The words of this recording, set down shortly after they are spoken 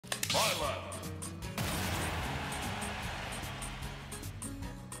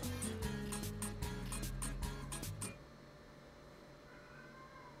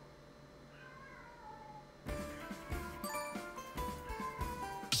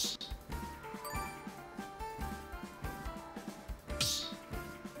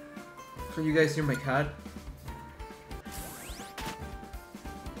Can you guys hear my cat?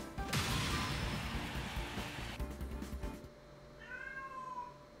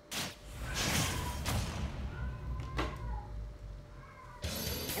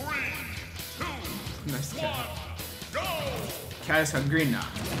 Nice cat. Cat is hungry now.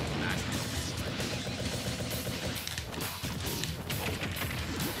 Nice.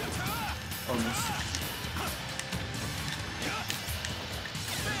 Almost.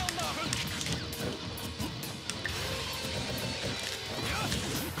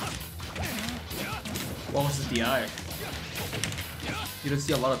 What was the DI? You don't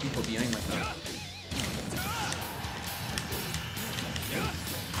see a lot of people DIing like that.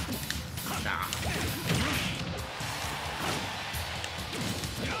 Nah.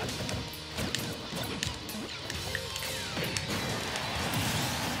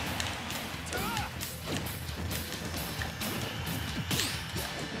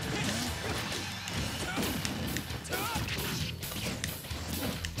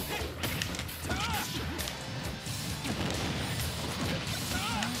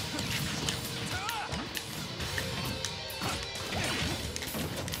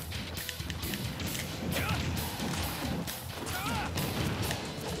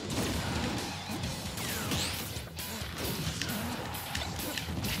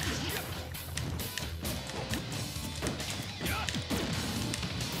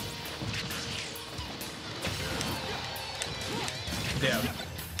 Damn.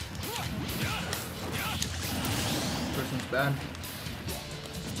 Person's bad.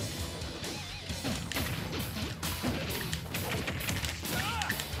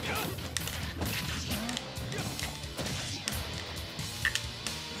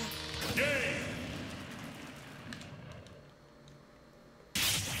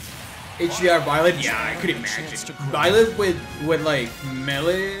 HDR Byleth? Yeah, I could imagine. Byleth with like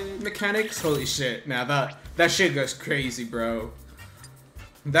melee mechanics? Holy shit. Nah, that shit goes crazy, bro.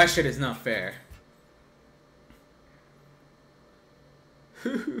 That shit is not fair.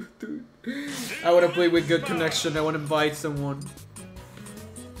 Dude. I wanna play with good connection, I wanna invite someone.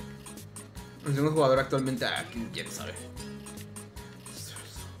 Es un jugador actualmente aquí, quién sabe.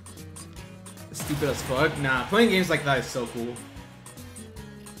 Stupid as fuck? Nah, playing games like that is so cool.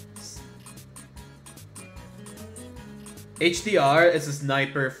 HDR is a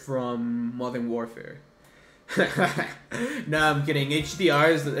sniper from Modern Warfare. Nah, I'm kidding.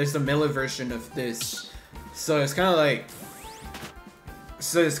 HDR is the melee version of this, so it's kind of like,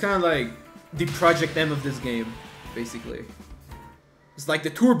 the Project M of this game, basically. It's like the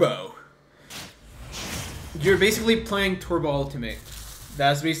Turbo. You're basically playing Turbo Ultimate.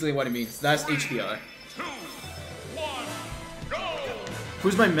 That's basically what it means. That's HDR. 2, 1, go!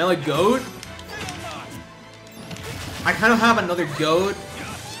 Who's my melee goat? I kind of have another goat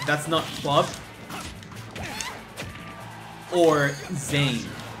that's not Club. Or Zane.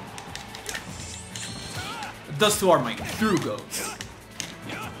 Those two are my true goats.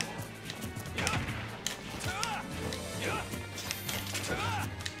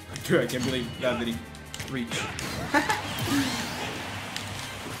 Dude, I can't believe that did he reach.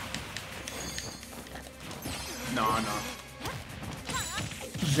 No.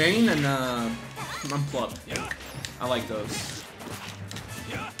 Zane and Unplugged. I like those.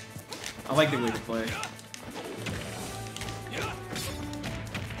 I like the way they play.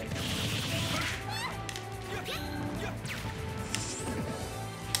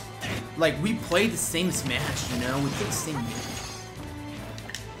 Like, we play the same Smash, you know? We play the same game.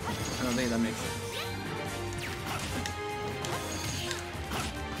 I don't think that makes sense.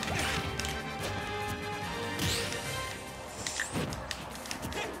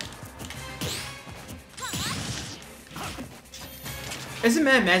 Is it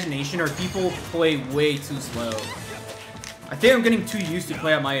my imagination or people play way too slow? I think I'm getting too used to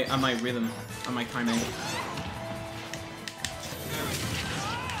play on my rhythm, on my timing.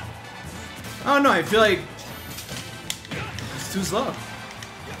 I don't know, I feel like it's too slow.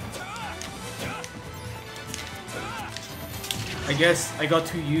 I guess I got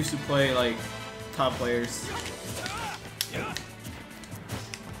too used to play like top players.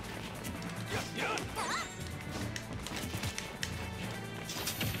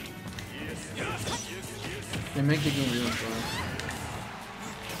 They make the game really fun.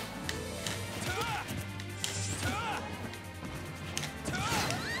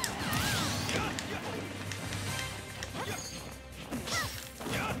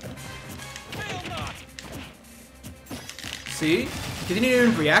 See? He didn't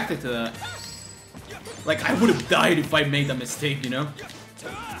even react to that. Like, I would have died if I made that mistake, you know?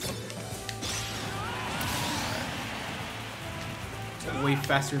 way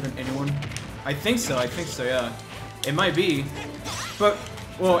faster than anyone. I think so, yeah. It might be. But,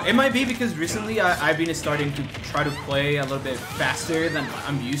 well, it might be because recently I've been starting to try to play a little bit faster than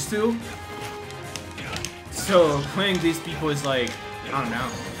I'm used to. So, playing these people is like, I don't know.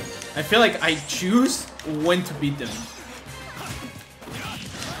 I feel like I choose when to beat them.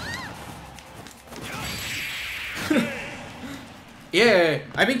 Yeah,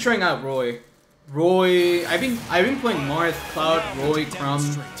 I've been trying out Roy. I've been playing Marth, Cloud, Roy, Crumb.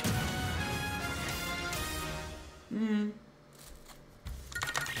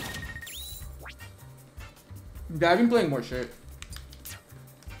 Yeah, I've been playing more shit.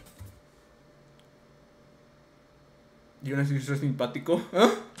 Yo no soy simpático.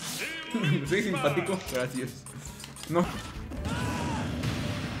 ¿Ah? Soy simpático. Gracias. No.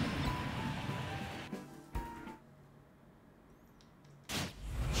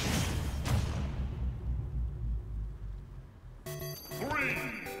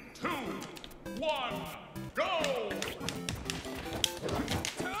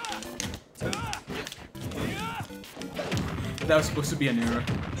 That was supposed to be an error.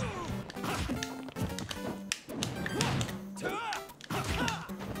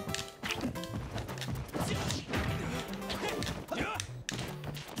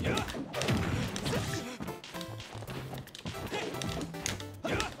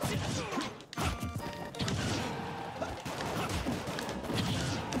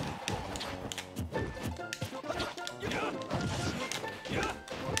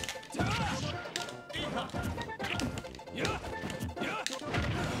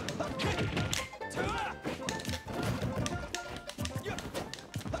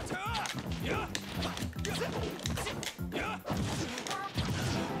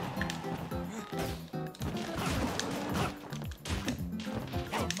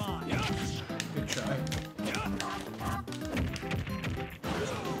 Good try.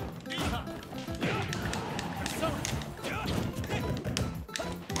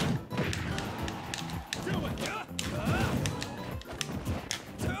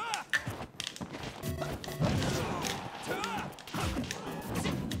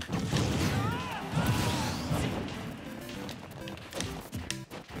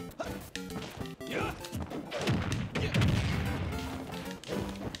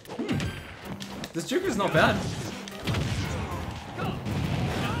 This trigger's not bad.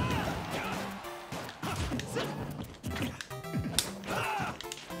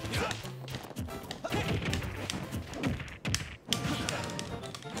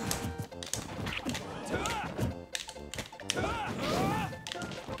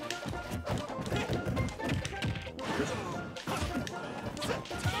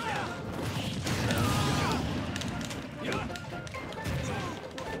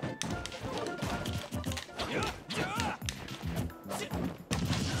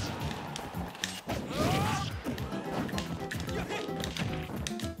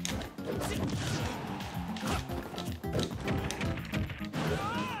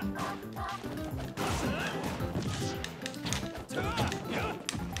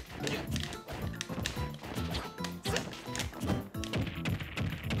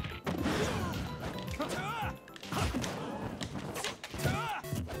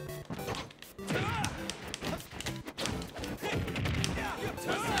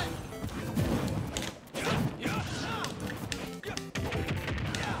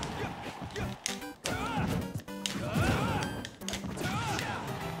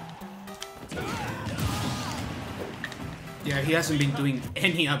 Yeah, he hasn't been doing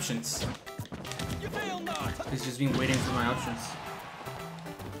any options. He's just been waiting for my options.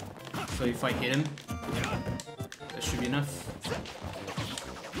 So if I hit him, that should be enough.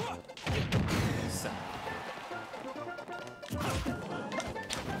 So.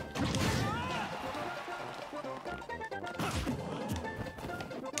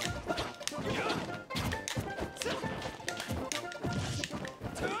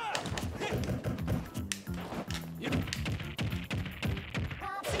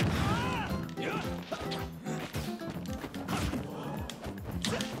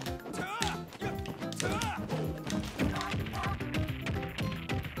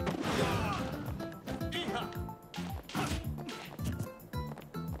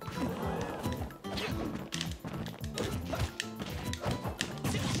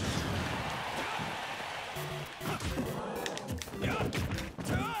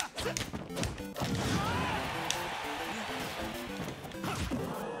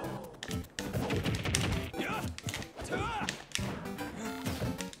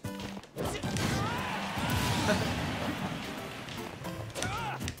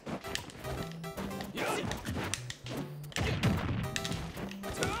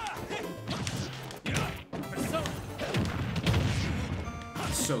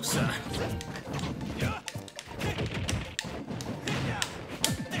 so sad.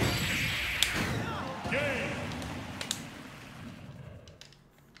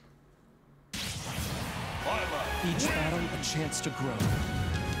 Each battle a chance to grow.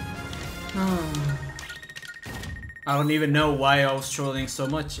 I don't even know why I was trolling so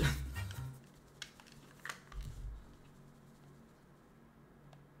much.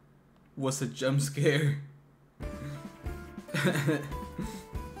 What's a jump scare?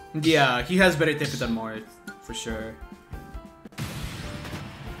 Yeah, he has better tips than Mort, for sure.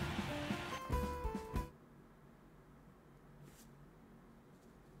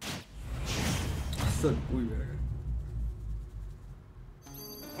 So weird.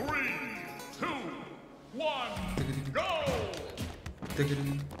 3, 2, 1, go!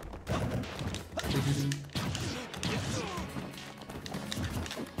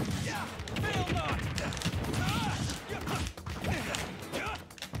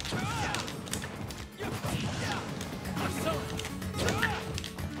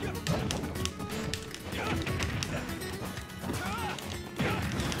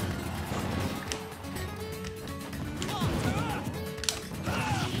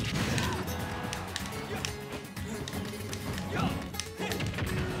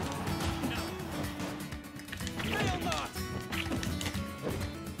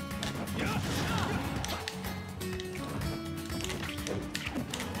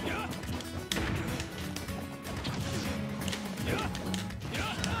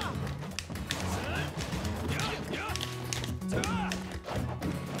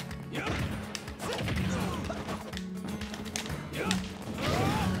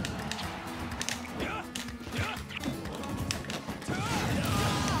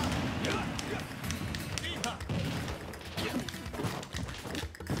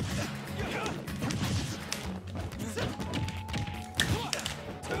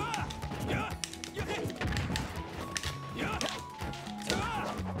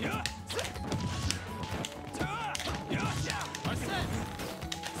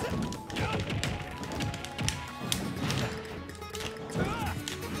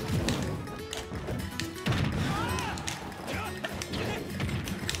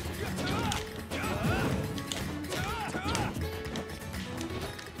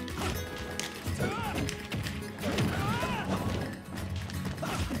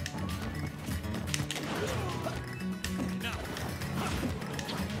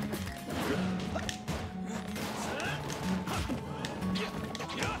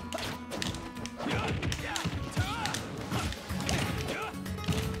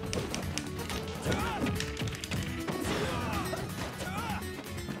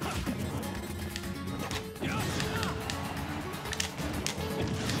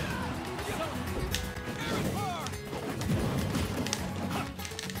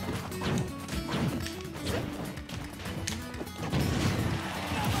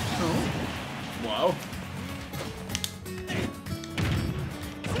 Wow.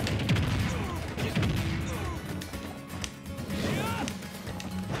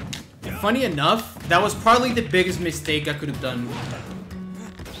 Funny enough, that was probably the biggest mistake I could have done.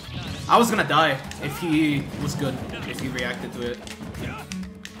 I was gonna die if he was good, if he reacted to it.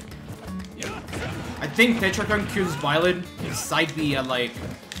 I think Tetragon kills Byleth side B at like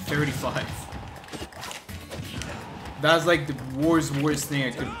 35. That's like the worst thing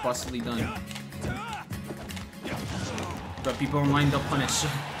I could have possibly done. But people mind the punish.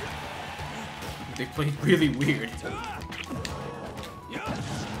 They played really weird.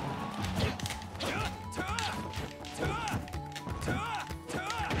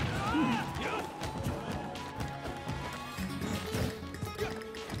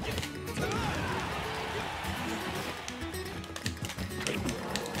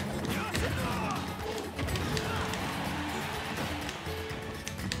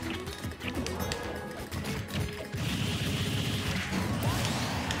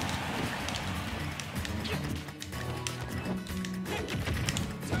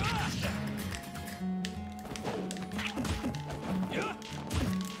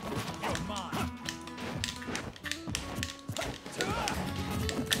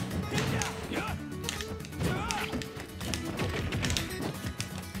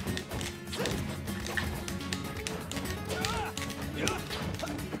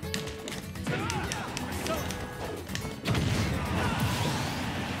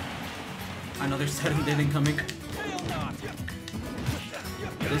 Another sudden death incoming.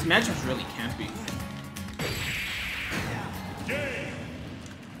 This match was really campy.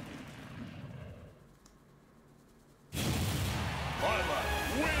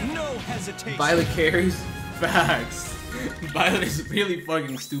 No hesitation. Byleth carries. Facts. Byleth is really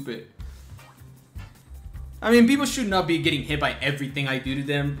fucking stupid. I mean, people should not be getting hit by everything I do to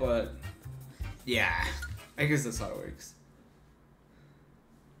them, but yeah, I guess that's how it works.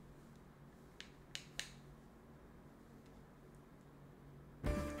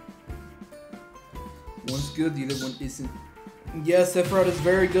 One's good, the other one isn't. Yeah, Sephiroth is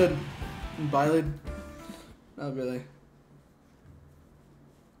very good. Byleth, not really.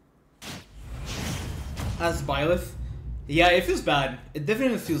 As Byleth, yeah, it feels bad. It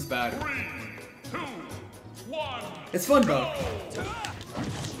definitely feels bad. 3, 2, 1. It's fun though.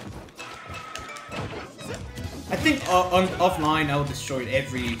 I think on offline I will destroy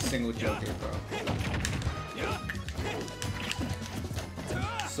every single Joker, bro.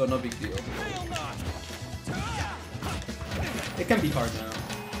 So no big deal. It can be hard now.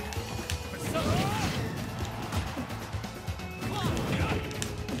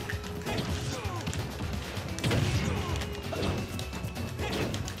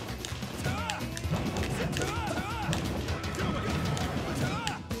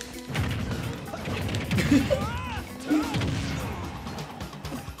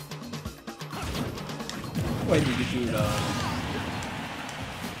 Why did you do that?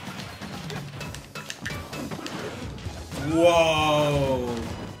 Whoa!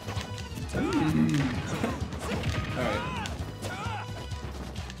 Alright.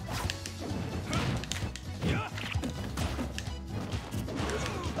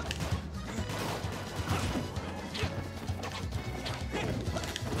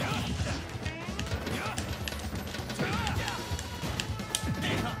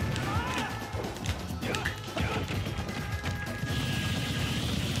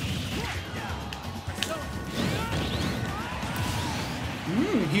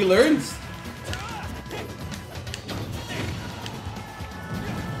 He learns.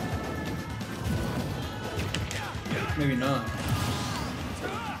 Maybe not.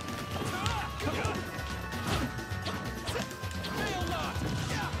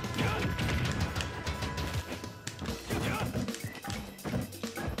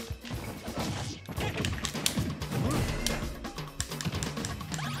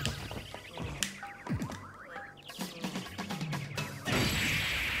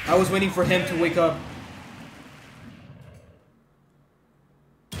 I was waiting for him to wake up.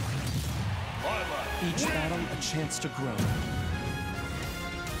 Each battle a chance to grow.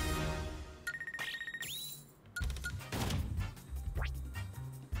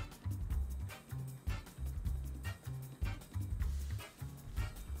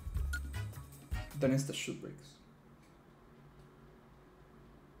 Then it's the shoot breaks.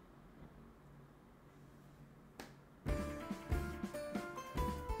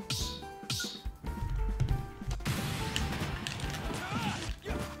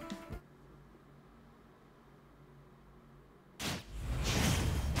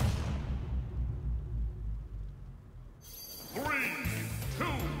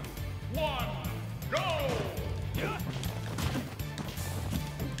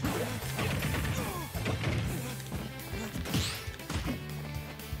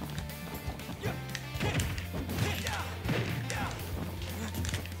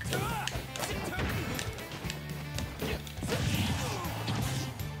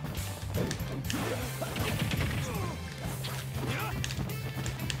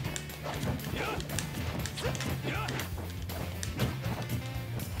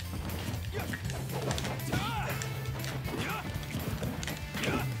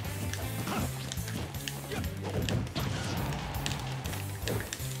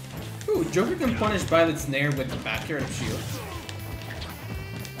 Ooh, Joker can punish Byleth's Nair with the backyard of shield.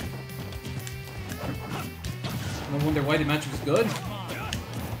 No wonder why the match was good.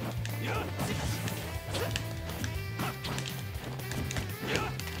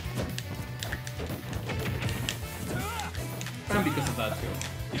 And because of that too.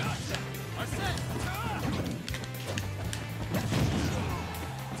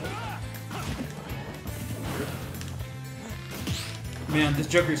 Man, this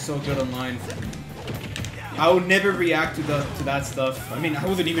Joker is so good online. I would never react to that stuff. I mean, I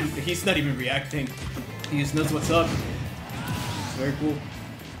wasn't even. He's not even reacting. He just knows what's up. It's very cool.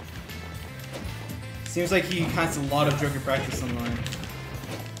 Seems like he has a lot of Joker practice online.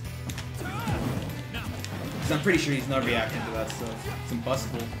 Because I'm pretty sure he's not reacting to that stuff. It's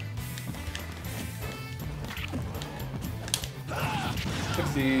impossible.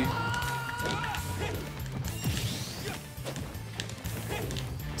 Let's see.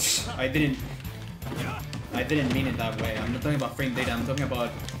 I didn't mean it that way. I'm not talking about frame data, I'm talking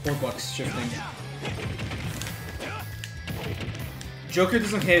about box shifting. Joker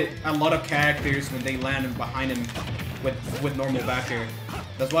doesn't hit a lot of characters when they land behind him with normal back air.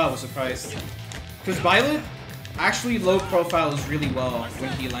 That's why I was surprised. Because Byleth actually low profiles really well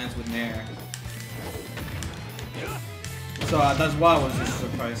when he lands with Nair. So that's why I was just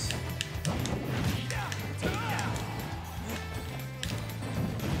surprised.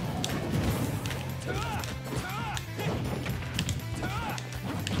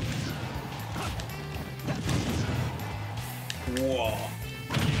 Whoa.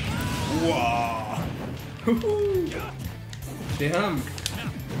 Whoa. Damn.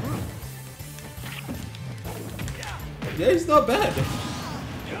 Yeah, he's not bad.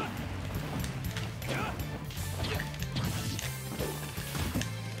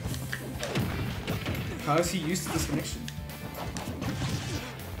 How is he used to this connection?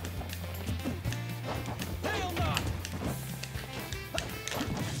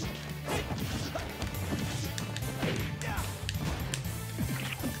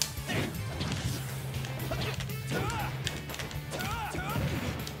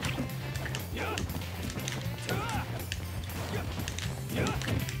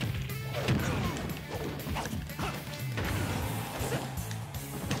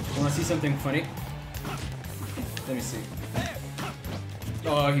 Wanna see something funny? Let me see.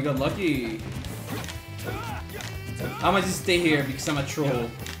 Oh, he got lucky. I'm gonna just stay here because I'm a troll.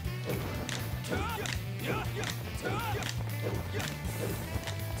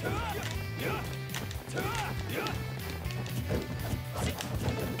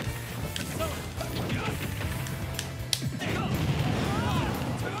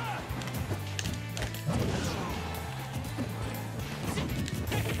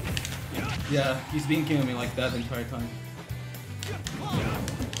 Yeah, he's been killing me like that the entire time.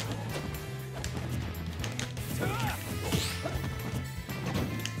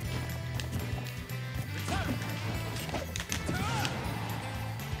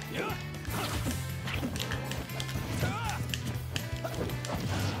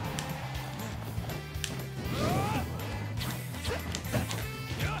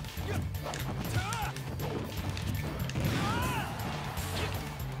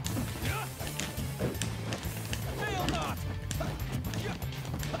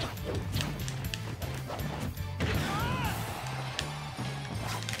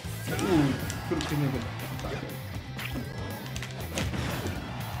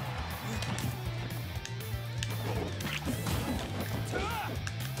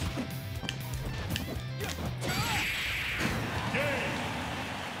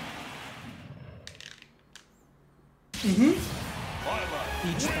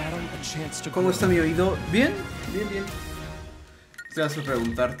 ¿Cómo está mi oído? ¿Bien? Bien, bien. Gracias por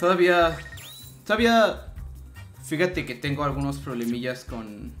preguntar. Todavía... Fíjate que tengo algunos problemillas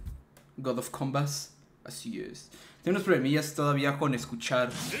con God of Combats. Así es. Tengo unos problemillas todavía con escuchar.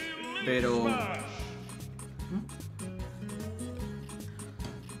 Pero...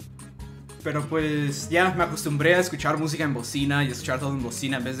 Pero pues ya me acostumbré a escuchar música en bocina y escuchar todo en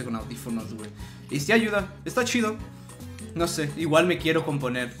bocina en vez de con audífonos, güey. Y sí ayuda, está chido. No sé, igual me quiero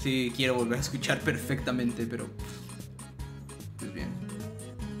componer, sí, quiero volver a escuchar perfectamente, pero... Pues bien.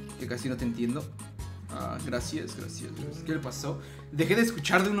 Que casi no te entiendo. Gracias. ¿Qué le pasó? Dejé de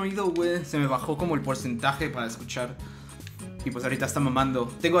escuchar de un oído, güey. Se me bajó como el porcentaje para escuchar. Y pues ahorita está mamando.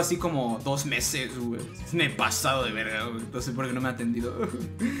 Tengo así como 2 meses, güey. Me he pasado de verga, güey. No sé por qué no me ha atendido.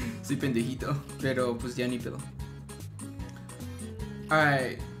 Soy pendejito. Pero pues ya ni pedo.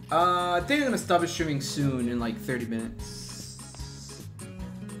 Alright. I think I'm gonna stop streaming soon in like 30 minutes.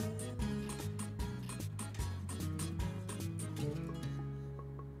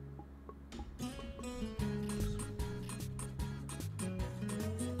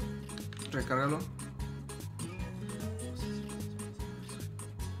 Recárgalo.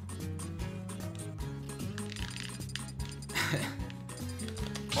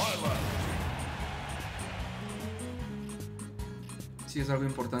 Sí, es algo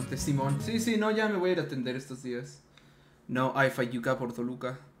importante, Simón. Sí, no, ya me voy a ir a atender estos días. No hay Fayuca por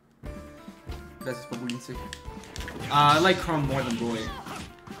Toluca. Gracias por bullyingse. I like Chrome more than Boy.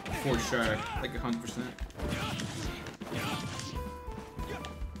 For sure. Like 100%.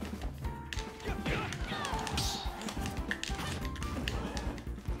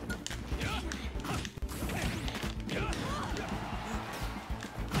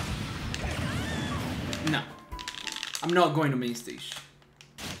 No. I'm not going to main stage.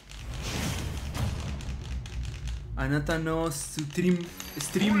 Anata no streamu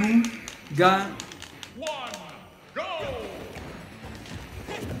ga. Go!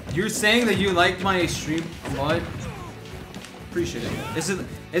 You're saying that you liked my stream a lot? Appreciate it. It's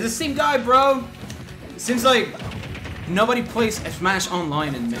the same guy, bro. It seems like nobody plays Smash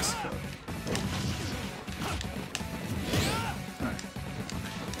Online in Mexico.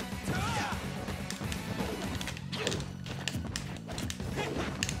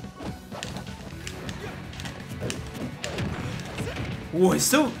 Whoa, it's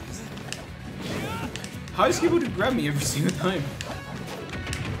so... How is he able to grab me every single time?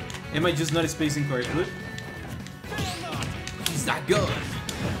 Am I just not spacing correctly? He's that good.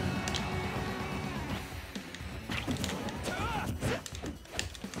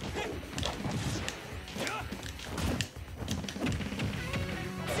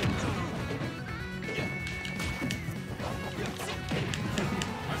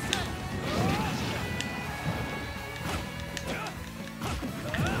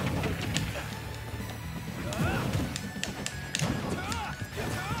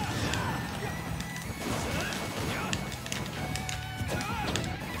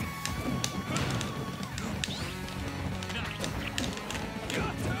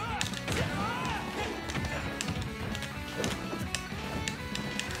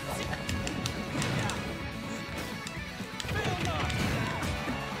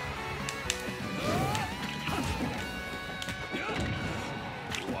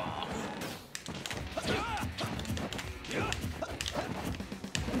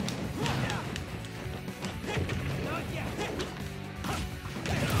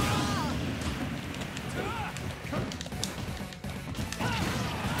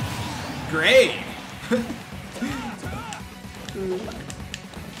 Great!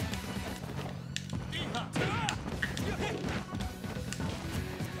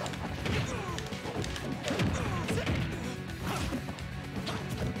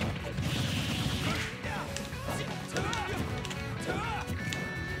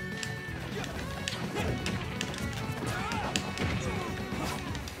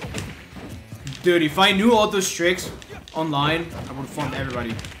 Dude, if I knew all those tricks online, I would have farmed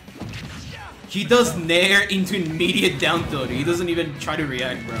everybody. He does nair into immediate down throw. He doesn't even try to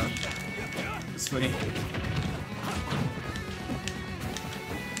react, bro. It's funny.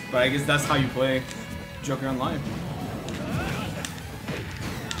 But I guess that's how you play Joker Online.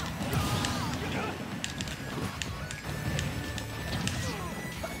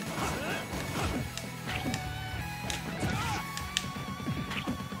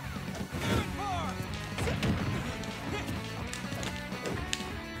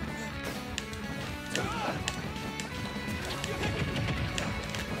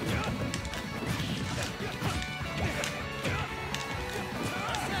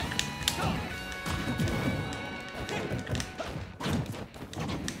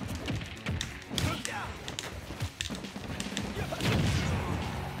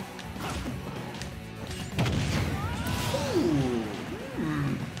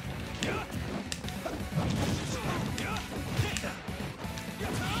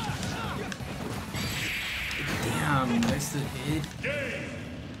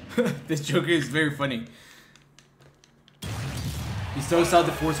 This Joker is very funny. He throws out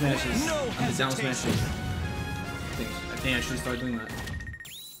the force smashes and the down smashes. I think I should start doing that.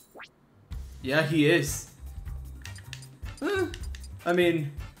 Yeah, he is. I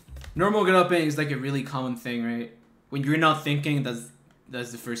mean, normal get upping is like a really common thing, right? When you're not thinking,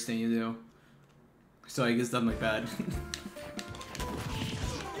 that's the first thing you do. So I guess that's not bad.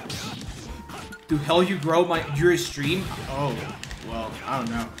 Do hell you grow your stream? Oh, well, I don't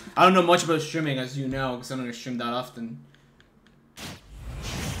know. I don't know much about streaming, as you know, because I don't stream that often.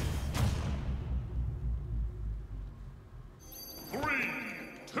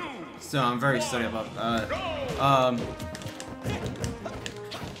 So I'm very sorry about that.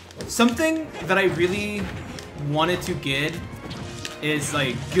 Something that I really wanted to get is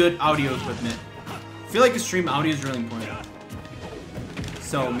like good audio equipment. I feel like the stream audio is really important.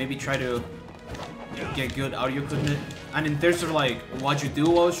 So maybe try to get good audio equipment. And in terms of like what you do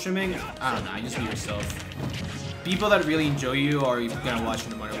while streaming, I don't know, just be yourself. People that really enjoy you are gonna watch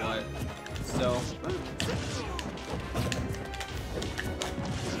no matter what. So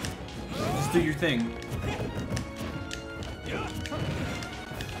just do your thing.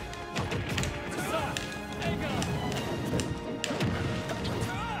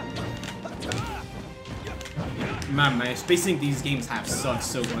 Man, my spacing these games have sucked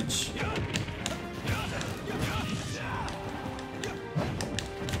so much.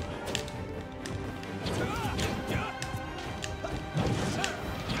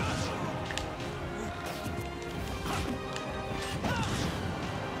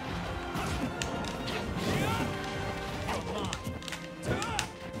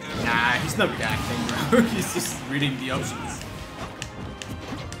 Nah, he's not reacting, bro. He's just reading the options.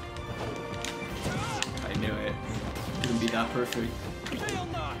 I knew it. Couldn't be that perfect.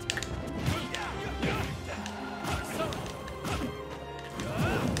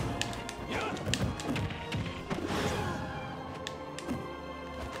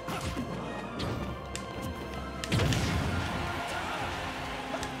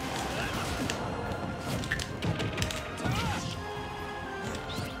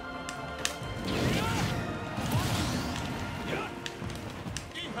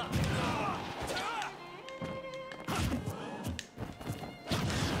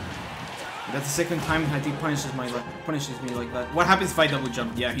 That's the second time that he punishes me like that. What happens if I double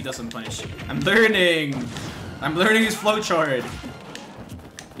jump? Yeah, he doesn't punish. I'm learning his flowchart.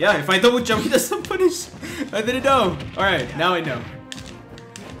 Yeah, if I double jump, he doesn't punish. I didn't know. All right, now I know.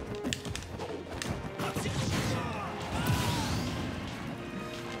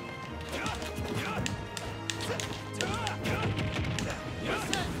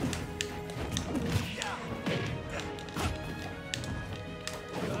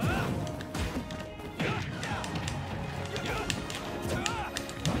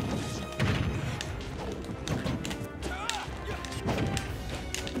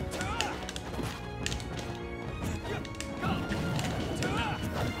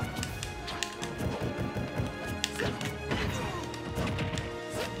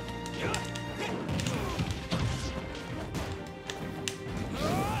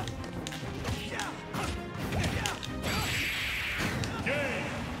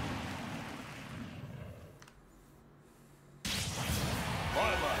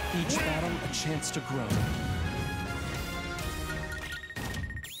 Each battle a chance to grow.